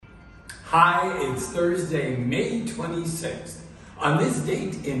Hi, it's Thursday, May 26th. On this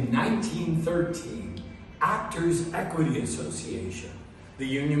date in 1913, Actors Equity Association, the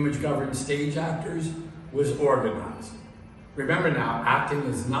union which governs stage actors, was organized. Remember now, acting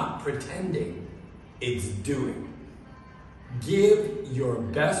is not pretending, it's doing. Give your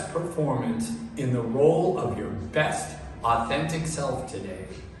best performance in the role of your best authentic self today.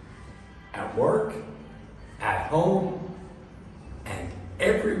 At work, at home, and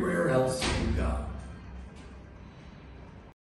everywhere else you go.